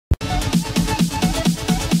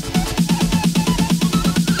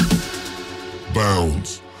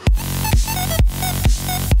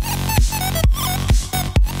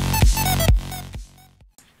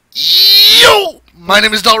My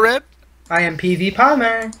name is Dalt, I am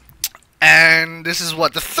Pvpalmer. and this is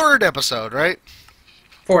what, the third episode, right?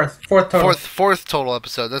 Fourth total. Fourth total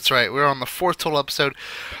episode. That's right. We're on the fourth total episode.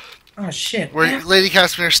 Oh shit. Where Lady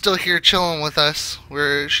Casimir still here chilling with us.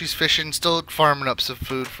 Where she's fishing, still farming up some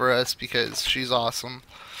food for us because she's awesome.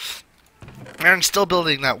 And still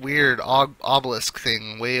building that weird obelisk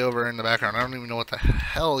thing way over in the background. I don't even know what the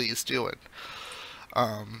hell he's doing.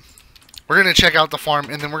 We're gonna check out the farm,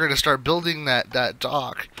 and then we're gonna start building that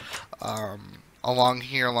dock along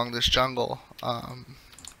here, along this jungle.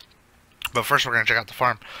 But first, we're gonna check out the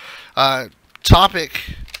farm.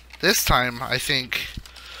 Topic this time, I think.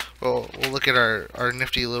 We'll look at our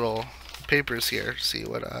nifty little papers here. See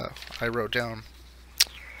what I wrote down.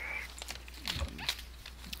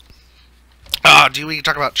 Do we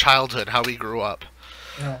talk about childhood, how we grew up?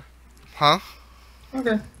 No. Huh?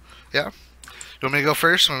 Okay. Yeah. You want me to go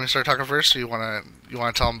first? When we start talking first, or you wanna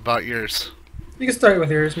tell them about yours? You can start with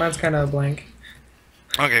yours. Mine's kind of blank.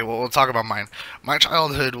 Okay, well, we'll talk about mine. My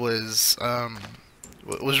childhood was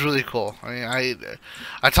really cool. I mean,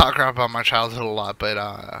 I talk crap about my childhood a lot, but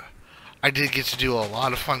I did get to do a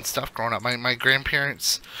lot of fun stuff growing up. My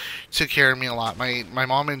grandparents took care of me a lot. My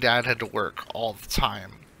mom and dad had to work all the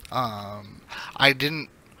time. I didn't.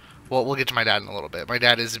 Well, we'll get to my dad in a little bit. My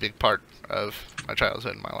dad is a big part of my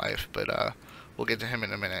childhood and my life, but we'll get to him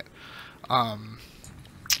in a minute.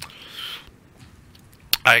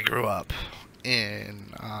 I grew up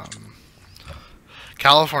in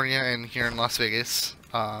California and here in Las Vegas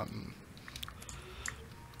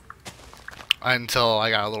until I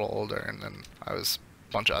got a little older, and then I was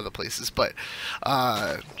a bunch of other places, but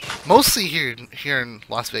mostly here in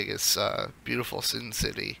Las Vegas, beautiful Sin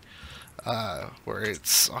City, where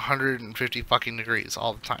it's 150 fucking degrees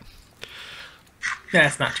all the time. Yeah,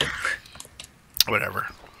 it's not true. Whatever.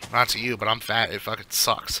 Not to you, but I'm fat. It fucking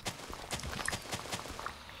sucks.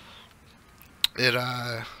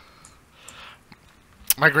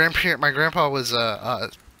 My grandpa was a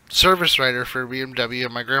service writer for BMW,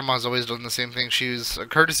 and my grandma's always done the same thing. She was a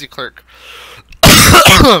courtesy clerk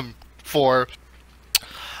for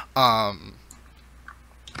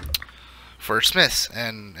Smith's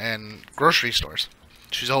and grocery stores.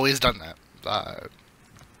 She's always done that.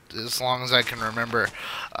 As long as I can remember.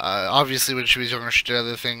 Obviously, when she was younger, she did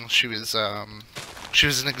other things. She was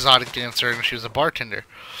an exotic dancer, and she was a bartender.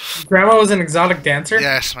 Grandma was an exotic dancer?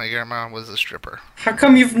 Yes, my grandma was a stripper. How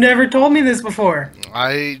come you've never told me this before?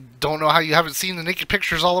 I don't know how you haven't seen the naked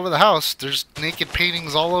pictures all over the house. There's naked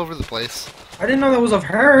paintings all over the place. I didn't know that was of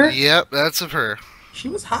her. Yep, that's of her. She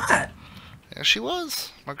was hot. Yeah, she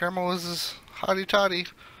was. My grandma was this hottie toddy.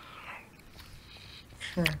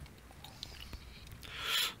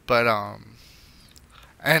 But,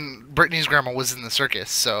 and Brittany's grandma was in the circus,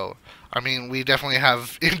 so, I mean, we definitely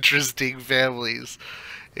have interesting families.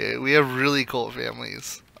 Yeah, we have really cool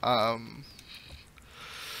families.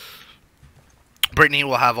 Brittany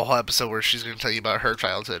will have a whole episode where she's going to tell you about her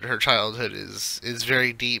childhood. Her childhood is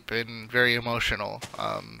very deep and very emotional.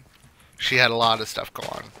 She had a lot of stuff go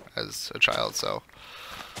on as a child, so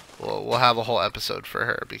we'll have a whole episode for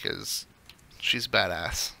her because she's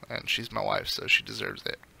badass, and she's my wife, so she deserves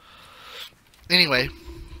it. Anyway,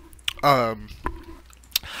 my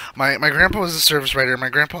grandpa was a service writer. My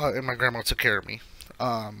grandpa and my grandma took care of me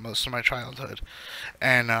most of my childhood,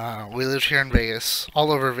 and we lived here in Vegas, all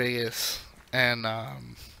over Vegas. And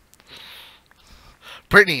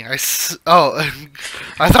Brittany, I thought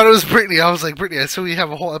it was Brittany. I was like, Brittany, I saw we have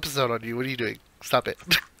a whole episode on you. What are you doing? Stop it!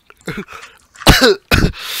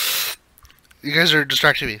 You guys are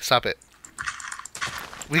distracting me. Stop it.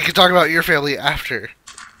 We can talk about your family after.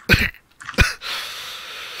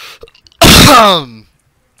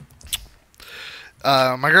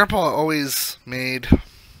 My grandpa always made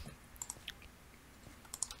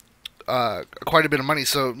quite a bit of money,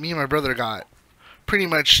 so me and my brother got pretty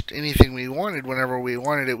much anything we wanted whenever we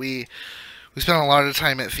wanted it. We spent a lot of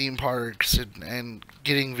time at theme parks and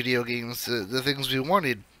getting video games, the things we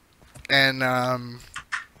wanted, and I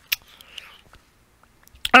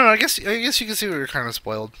don't know. I guess you can see we were kind of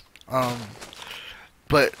spoiled.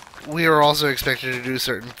 But we were also expected to do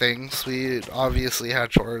certain things. We obviously had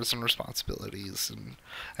chores and responsibilities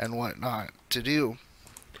and whatnot to do.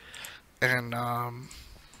 And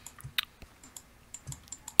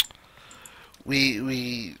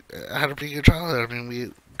we had a pretty good childhood. I mean,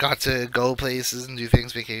 we got to go places and do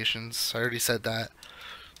things, vacations. I already said that.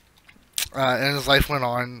 And as life went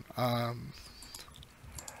on,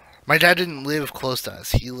 my dad didn't live close to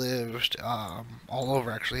us. He lived all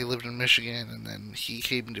over, actually. He lived in Michigan, and then he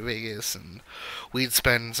came to Vegas, and we'd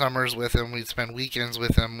spend summers with him. We'd spend weekends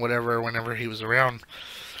with him, whenever he was around.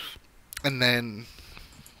 And then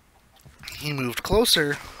he moved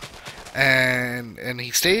closer, and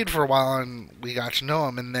he stayed for a while, and we got to know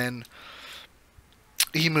him, and then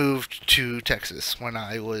he moved to Texas when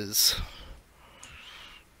I was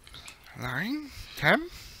 9, 10,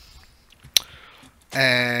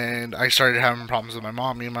 and I started having problems with my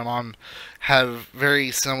mom. Me and my mom have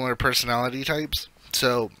very similar personality types,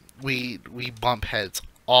 so we bump heads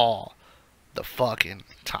all the fucking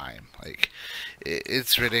time. Like,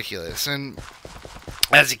 it's ridiculous. And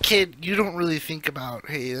as a kid, you don't really think about,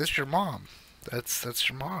 hey, that's your mom. That's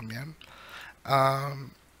your mom, man.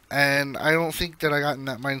 And I don't think that I got in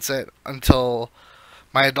that mindset until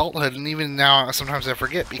my adulthood, and even now, sometimes I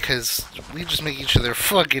forget because we just make each other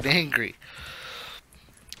fucking angry.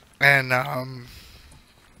 And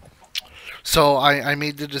so I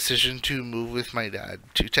made the decision to move with my dad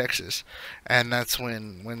to Texas, and that's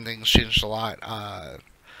when things changed a lot.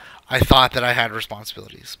 I thought that I had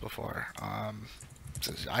responsibilities before.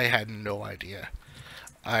 I had no idea.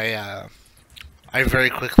 I very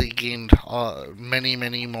quickly gained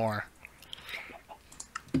many more.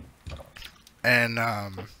 And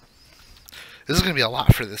this is going to be a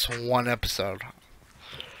lot for this one episode.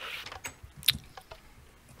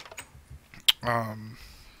 I'm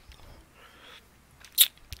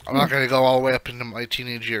not going to go all the way up into my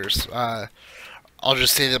teenage years. I'll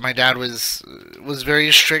just say that my dad was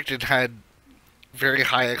very strict and had very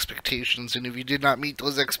high expectations, and if you did not meet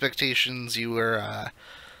those expectations, you were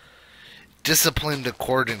disciplined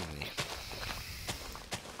accordingly.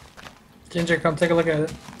 Ginger, come take a look at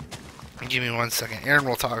it. Give me 1 second. Aaron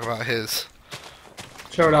will talk about his.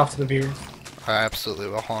 Show it off to the viewers. I absolutely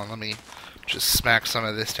will. Hold on, let me just smack some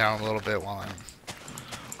of this down a little bit while I'm...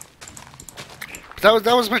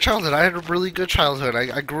 That was my childhood. I had a really good childhood.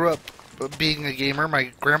 I grew up being a gamer.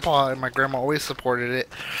 My grandpa and my grandma always supported it.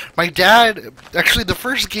 My dad, actually, the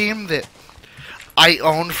first game that I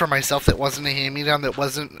owned for myself that wasn't a hand-me-down, that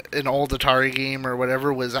wasn't an old Atari game or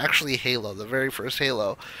whatever, was actually Halo. The very first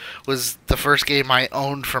Halo was the first game I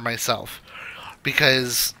owned for myself.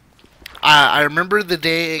 Because I remember the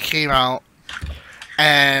day it came out,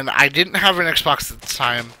 and I didn't have an Xbox at the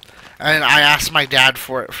time, and I asked my dad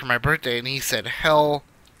for it for my birthday, and he said, hell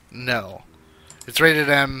no. It's rated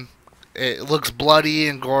M. It looks bloody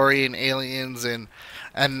and gory and aliens, and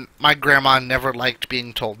my grandma never liked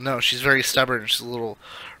being told no. She's very stubborn. She's a little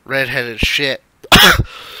redheaded shit. I'm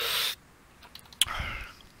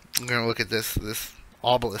gonna look at this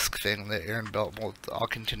obelisk thing that Aaron built. I'll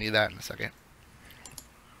continue that in a second.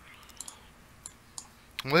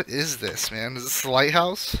 What is this, man? Is this the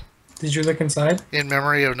lighthouse? Did you look inside? In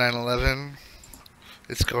memory of 9/11,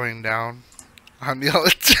 it's going down on the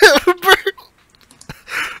 11th.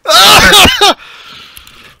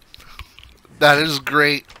 That is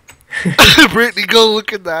great. Brittany, go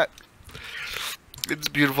look at that. It's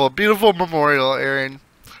beautiful. Beautiful memorial, Aaron.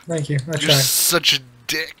 Thank you. I You're tried. such a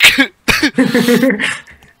dick.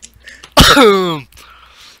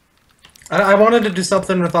 I wanted to do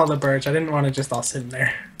something with all the birds. I didn't want to just all sit in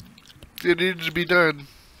there. It needed to be done.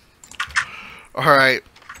 Alright.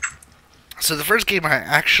 So the first game I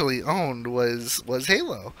actually owned was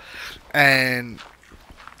Halo. And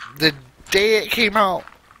the day it came out,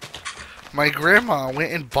 my grandma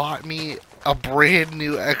went and bought me a brand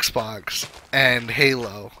new Xbox and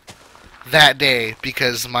Halo that day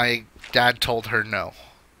because my dad told her no.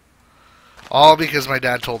 All because my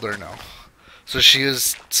dad told her no. So she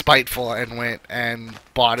was spiteful and went and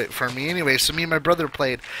bought it for me anyway. So me and my brother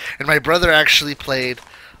played, and my brother actually played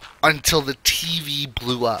until the TV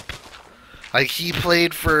blew up. Like, he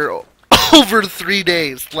played for over 3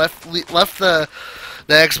 days. Left the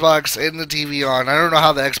Xbox and the TV on. I don't know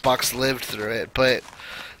how the Xbox lived through it, but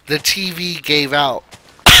the TV gave out.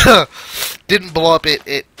 Didn't blow up.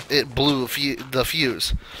 It blew the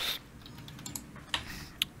fuse.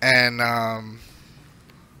 And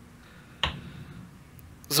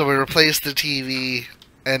so we replaced the TV,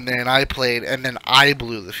 and then I played, and then I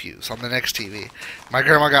blew the fuse on the next TV. My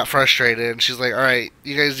grandma got frustrated, and she's like, alright,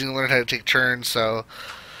 you guys need to learn how to take turns, so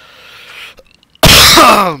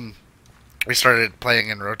we started playing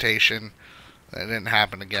in rotation. That didn't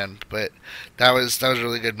happen again, but that was a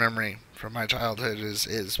really good memory from my childhood,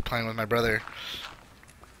 is playing with my brother.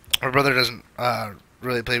 My brother doesn't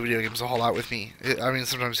really play video games a whole lot with me. I mean,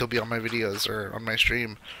 sometimes he'll be on my videos or on my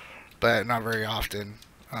stream, but not very often.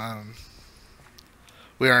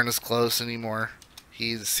 We aren't as close anymore.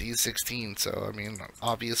 He's 16, so I mean,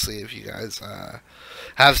 obviously, if you guys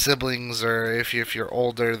have siblings, or if you're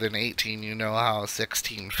older than 18, you know how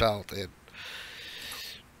 16 felt. You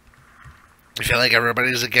feel like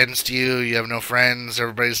everybody's against you. You have no friends.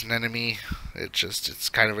 Everybody's an enemy. It's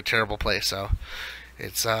kind of a terrible place. So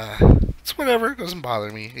it's It's whatever. It doesn't bother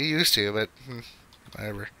me. It used to, but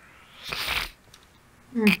whatever.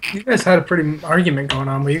 You guys had a pretty argument going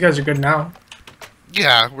on, but you guys are good now.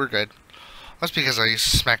 Yeah, we're good. That's because I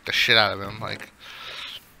smacked the shit out of him. Like,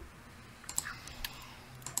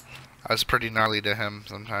 I was pretty gnarly to him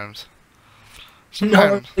sometimes.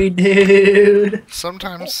 Gnarly dude.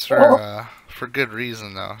 Sometimes for good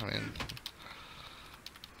reason though. I mean,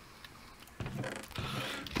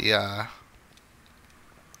 yeah.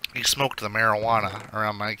 He smoked the marijuana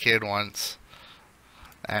around my kid once,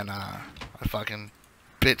 and I fucking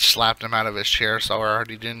bitch slapped him out of his chair so hard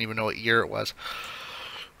he didn't even know what year it was.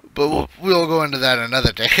 But we'll go into that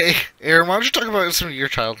another day. Aaron, why don't you talk about some of your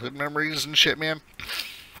childhood memories and shit, man?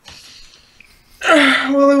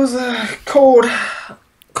 Well, it was cold.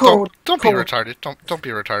 Don't be retarded. Don't be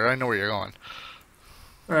retarded. I know where you're going.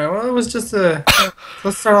 Alright, well, it was just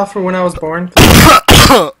let's start off from when I was born.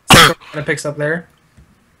 Kind of picks up there.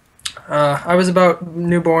 I was about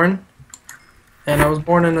newborn, and I was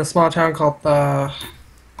born in a small town called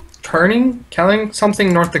Kelling,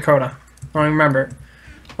 something, North Dakota. I don't even remember.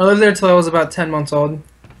 I lived there till I was about 10 months old,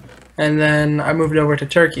 and then I moved over to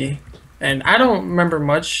Turkey. And I don't remember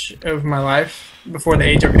much of my life before the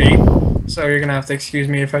age of 8, so you're gonna have to excuse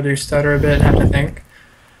me if I do stutter a bit and have to think.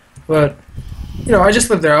 But you know, I just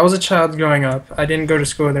lived there. I was a child growing up. I didn't go to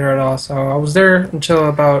school there at all, so I was there until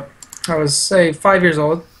about, I was, say, 5 years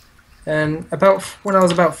old. And about when I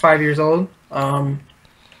was about 5 years old,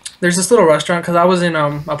 there's this little restaurant, because I was in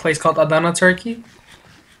a place called Adana, Turkey,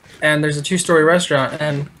 and there's a 2-story restaurant,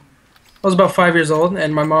 and I was about 5 years old,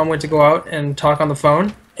 and my mom went to go out and talk on the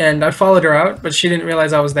phone, and I followed her out, but she didn't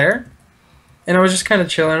realize I was there, and I was just kind of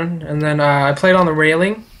chilling, and then I played on the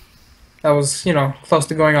railing that was, you know, close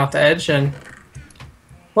to going off the edge, and,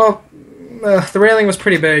 well, the railing was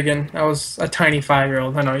pretty big, and I was a tiny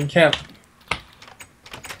 5-year-old. I know, you can't...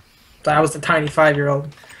 I was a tiny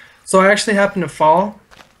 5-year-old. So I actually happened to fall,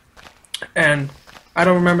 and I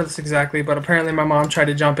don't remember this exactly, but apparently my mom tried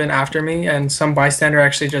to jump in after me, and some bystander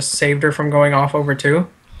actually just saved her from going off over too.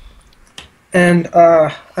 And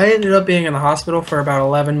I ended up being in the hospital for about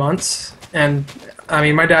 11 months, and I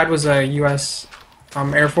mean, my dad was a U.S.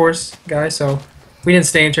 Air Force guy, so we didn't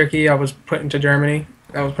stay in Turkey. I was put into Germany.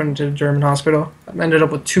 I was put into a German hospital. I ended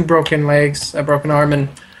up with 2 broken legs, a broken arm, and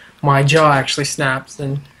my jaw actually snapped.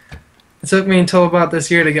 And it took me until about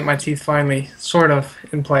this year to get my teeth finally sort of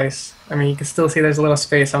in place. I mean, you can still see there's a little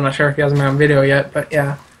space. I'm not sure if you guys are on video yet, but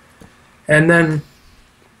yeah. And then,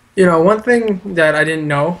 you know, one thing that I didn't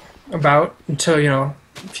know about until, you know,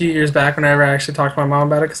 a few years back whenever I actually talked to my mom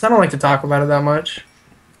about it, because I don't like to talk about it that much,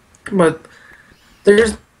 but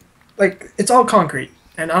there's, like, it's all concrete.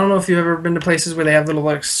 And I don't know if you've ever been to places where they have little,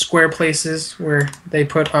 like, square places where they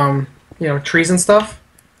put, you know, trees and stuff.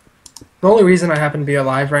 The only reason I happen to be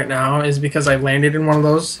alive right now is because I landed in one of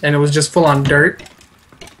those, and it was just full on dirt.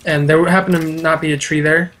 And there happened to not be a tree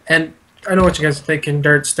there. And I know what you guys are thinking,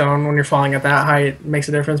 dirt, stone, when you're falling at that height, it makes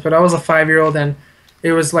a difference. But I was a 5-year-old, and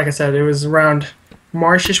it was, like I said, it was around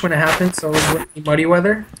March-ish when it happened, so it was really muddy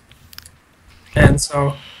weather. And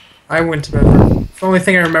so I went to bed. The only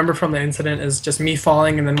thing I remember from the incident is just me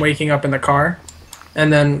falling and then waking up in the car.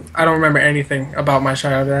 And then I don't remember anything about my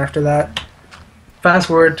childhood after that. Fast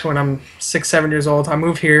forward to when I'm 6, 7 years old, I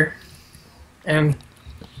move here, and,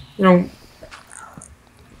 you know,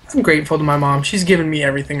 I'm grateful to my mom. She's given me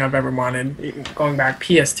everything I've ever wanted, going back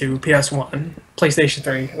PS2, PS1, PlayStation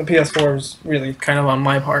 3. The PS4 was really kind of on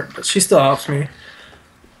my part, but she still helps me.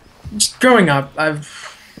 Just growing up, I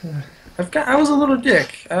was a little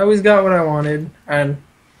dick. I always got what I wanted, and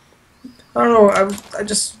I don't know,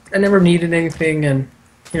 I never needed anything, and,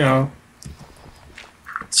 you know,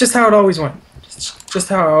 it's just how it always went. Just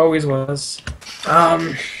how it always was.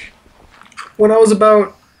 When I was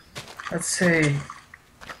about, let's say,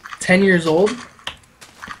 10 years old,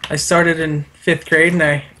 I started in 5th grade and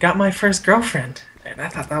I got my first girlfriend. And I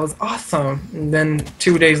thought that was awesome. And then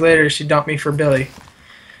 2 days later, she dumped me for Billy.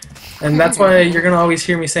 And that's why you're going to always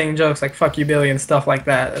hear me saying jokes like, fuck you, Billy, and stuff like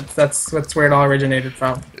that. That's where it all originated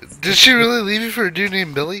from. Did she really leave you for a dude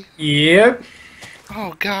named Billy? Yep.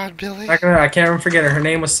 Oh, God, Billy. I can't even forget her. Her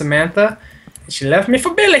name was Samantha. She left me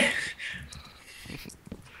for Billy.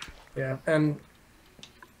 Yeah, and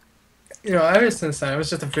you know, ever since then, I was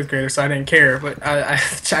just a 5th grader, so I didn't care. But I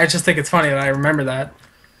just think it's funny that I remember that.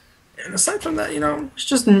 And aside from that, you know, it's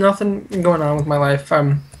just nothing going on with my life.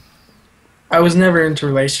 I was never into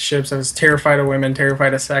relationships. I was terrified of women,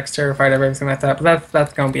 terrified of sex, terrified of everything like that. But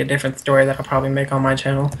that's gonna be a different story that I'll probably make on my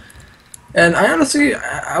channel. And I honestly,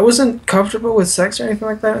 I wasn't comfortable with sex or anything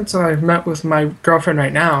like that until I met with my girlfriend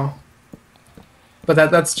right now. But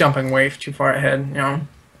that's jumping way too far ahead, you know.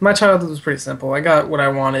 My childhood was pretty simple. I got what I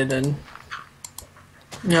wanted, and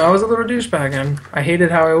I was a little douchebag, and I hated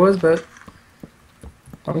how I was, but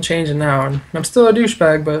I'm changing now, and I'm still a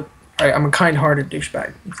douchebag, but I'm a kind-hearted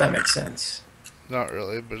douchebag, if that makes sense. Not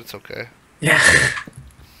really, but it's okay. Yeah.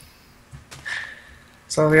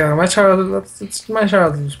 So yeah, my childhood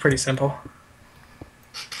was pretty simple.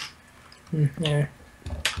 Yeah.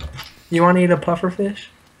 You want to eat a puffer fish?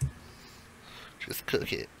 Just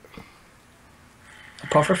cook it. A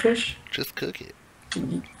puffer fish? Just cook it.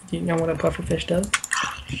 Do you know what a puffer fish does?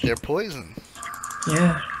 They're poison.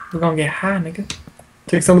 Yeah, we're gonna get high, nigga.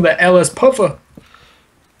 Take some of the LS puffer.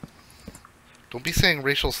 Don't be saying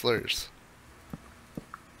racial slurs.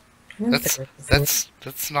 I didn't say racial slurs.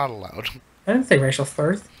 That's not allowed. I didn't say racial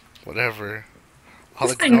slurs. Whatever. I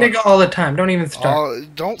say nigga all the time. Don't even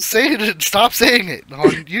start. Don't say it. Stop saying it on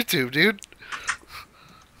YouTube, dude.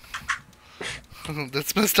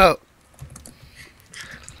 That's messed up.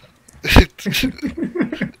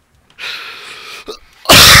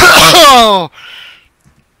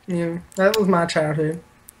 Yeah, that was my childhood.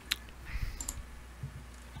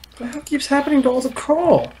 What the hell keeps happening to all the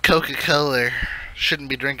coal? Coca-Cola. Shouldn't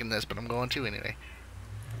be drinking this, but I'm going to anyway.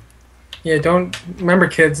 Yeah, remember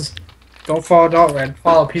kids, don't follow Dalt Red,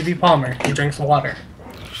 follow Pvpalmer. He drinks water.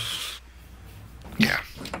 Yeah.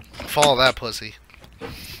 Follow that pussy.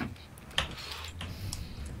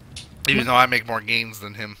 Even though I make more gains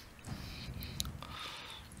than him.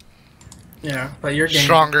 Yeah, but you're getting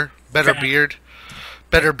stronger, better fat. beard.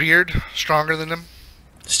 Better beard, stronger than him.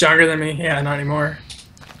 Stronger than me? Yeah, not anymore.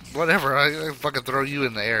 Whatever, I fucking throw you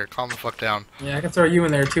in the air. Calm the fuck down. Yeah, I can throw you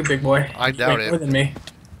in there too, big boy. I doubt it. More than me.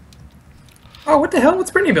 Oh, what the hell?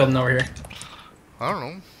 What's Brittany building over here? I don't know.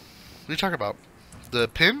 What are you talking about? The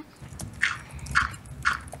pin?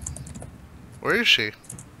 Where is she?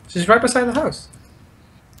 She's right beside the house.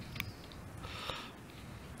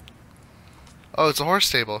 Oh, it's a horse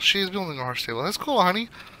stable. She's building a horse stable. That's cool, honey.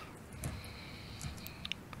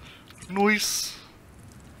 Nice.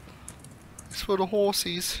 It's for the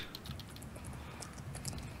horsies.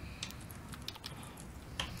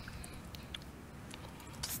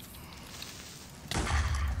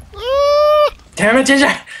 Damn it,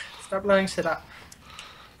 Ginger! Stop blowing shit up.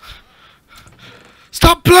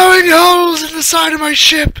 Stop blowing holes in the side of my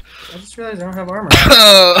ship! I just realized I don't have armor.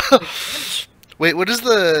 Wait, what's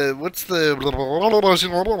the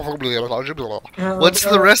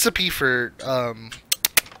recipe for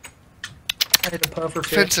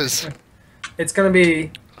fences? It's gonna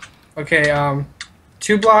be okay.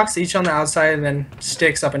 2 blocks each on the outside, and then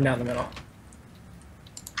sticks up and down the middle.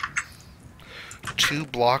 2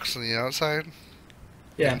 blocks on the outside.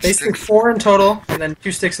 Yeah, basically 4 in total, and then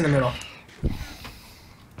 2 sticks in the middle.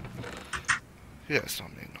 You guys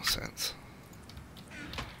don't make no sense.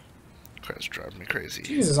 That's driving me crazy.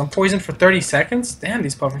 Jesus, I'm poisoned for 30 seconds? Damn,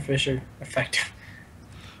 these pufferfish are effective.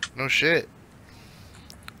 No shit.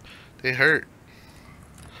 They hurt.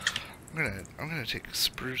 I'm gonna take a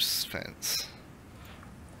spruce fence.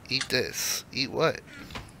 Eat this. Eat what?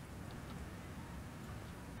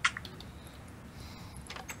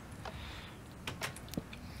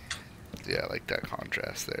 Yeah, I like that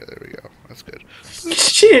contrast there. There we go. That's good.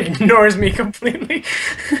 She ignores me completely.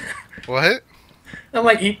 What? I'm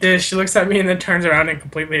like, eat this. She looks at me and then turns around and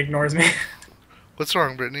completely ignores me. What's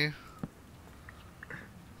wrong, Brittany?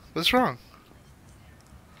 What's wrong?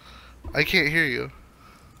 I can't hear you.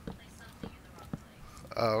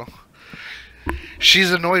 Oh.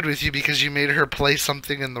 She's annoyed with you because you made her play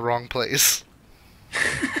something in the wrong place.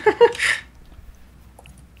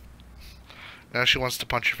 Now she wants to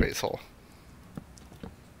punch your face hole.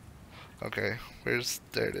 Okay, there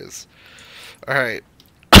it is. Alright.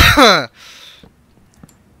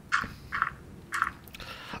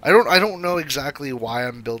 I don't know exactly why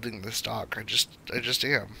I'm building this dock. I just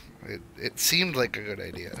am. It seemed like a good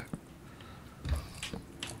idea.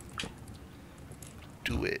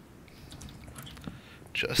 Do it.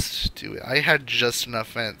 Just do it. I had just enough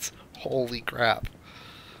fence. Holy crap.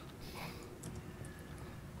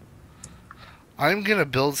 I'm gonna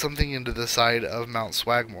build something into the side of Mount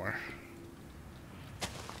Swagmore.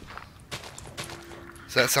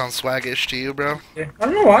 Does that sound swaggish to you, bro? Yeah. I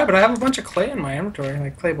don't know why, but I have a bunch of clay in my inventory,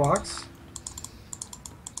 like clay blocks.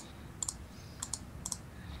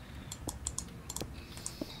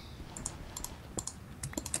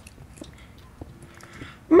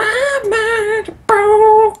 My mind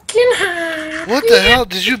broken heart. What the hell?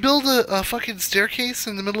 Did you build a fucking staircase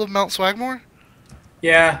in the middle of Mount Swagmore?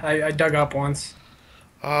 Yeah, I dug up once.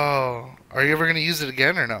 Oh. Are you ever gonna use it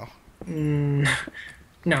again or no?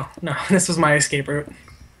 No. This was my escape route.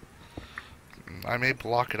 I may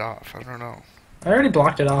block it off. I don't know. I already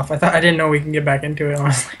blocked it off. I didn't know we can get back into it,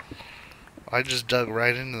 honestly. I just dug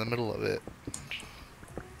right into the middle of it.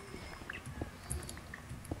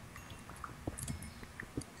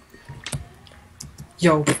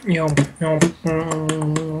 Yo.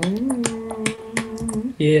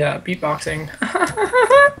 Yeah, beatboxing.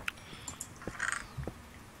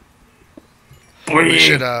 We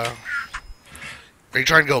should, Are you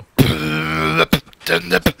trying to go...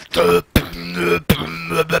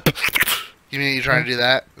 You mean you're trying to do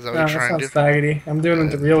that? Is that what you're trying to do? That sounds faggoty. I'm doing it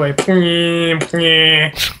the real way.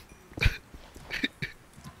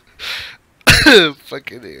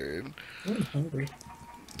 Fucking Aaron. I'm hungry.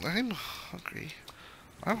 I'm hungry.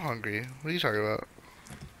 I'm hungry. What are you talking about?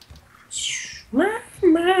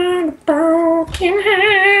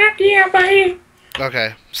 Yeah, buddy.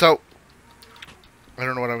 Okay, so... I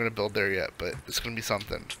don't know what I'm going to build there yet, but it's going to be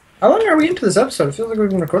something. How long are we into this episode? It feels like we've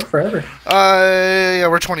been recording forever. Yeah,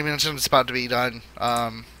 we're 20 minutes in. It's about to be done.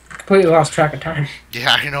 Completely lost track of time.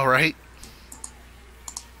 Yeah, I know, right?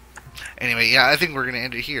 Anyway, yeah, I think we're going to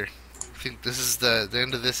end it here. I think this is the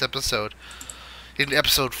end of this episode. In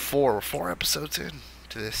episode 4. We're 4 episodes in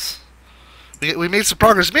to this. We made some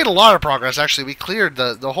progress. We made a lot of progress, actually. We cleared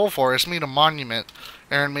the whole forest, made a monument.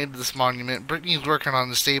 Aaron made this monument. Brittany's working on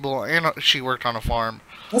the stable, and she worked on a farm.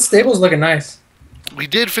 That stable's looking nice. We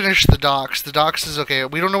did finish the docks. The docks is okay.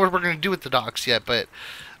 We don't know what we're going to do with the docks yet, but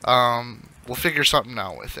we'll figure something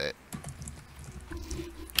out with it.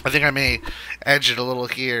 I think I may edge it a little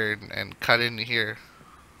here and cut into here.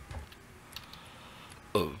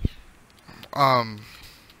 But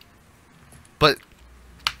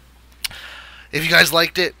if you guys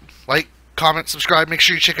liked it, like, comment, subscribe. Make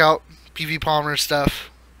sure you check out Pvpalmer stuff.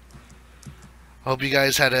 I hope you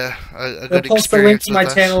guys had a good experience. I'll post the link to my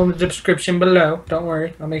channel in the description below. Don't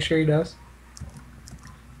worry, I'll make sure he does.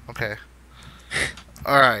 Okay.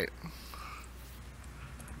 Alright.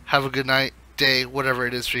 Have a good night, day, whatever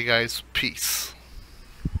it is for you guys. Peace.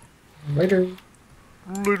 Later.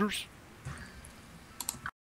 Laters.